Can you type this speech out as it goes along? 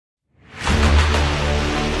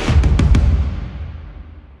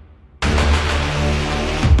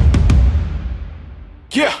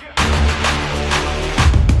Yeah.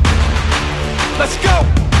 Let's go.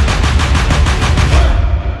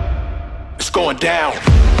 It's going down.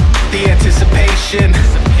 The anticipation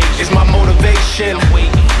is my motivation.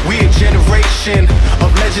 We a generation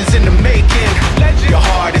of legends in the making. Your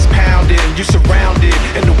heart is pounding, you surrounded,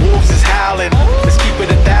 and the wolves is howling. Let's keep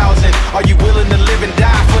it 1,000. Are you willing to live and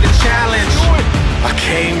die for the challenge? I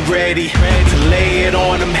came ready to lay it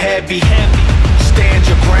on them heavy. Stand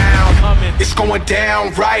your ground, it's going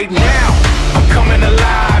down right now. I'm coming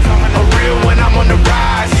alive, a real one, I'm on the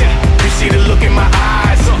rise. You see the look in my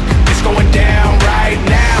eyes, it's going down right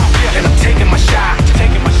now. And I'm taking my shot,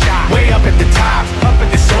 way up at the top.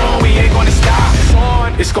 It's on, we ain't gonna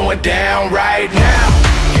stop. It's going down right now.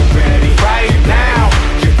 Get ready, right now.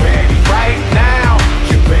 Get ready, right now.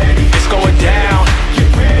 Get ready, it's going down.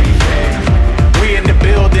 Get ready, we in the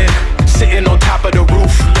building, sitting on top of the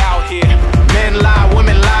roof. Out here, men lie,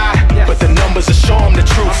 women lie, but the numbers are showing the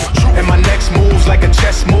truth. And my next move's like a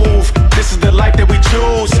chess move. This is the life that we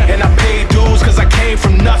choose, and I paid dues cause I came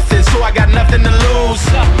from nothing, so I got nothing to lose.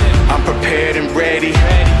 I'm prepared and ready,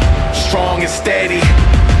 strong and steady.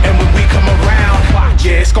 And when we come around,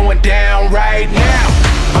 yeah, it's going down right now.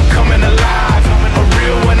 I'm coming alive,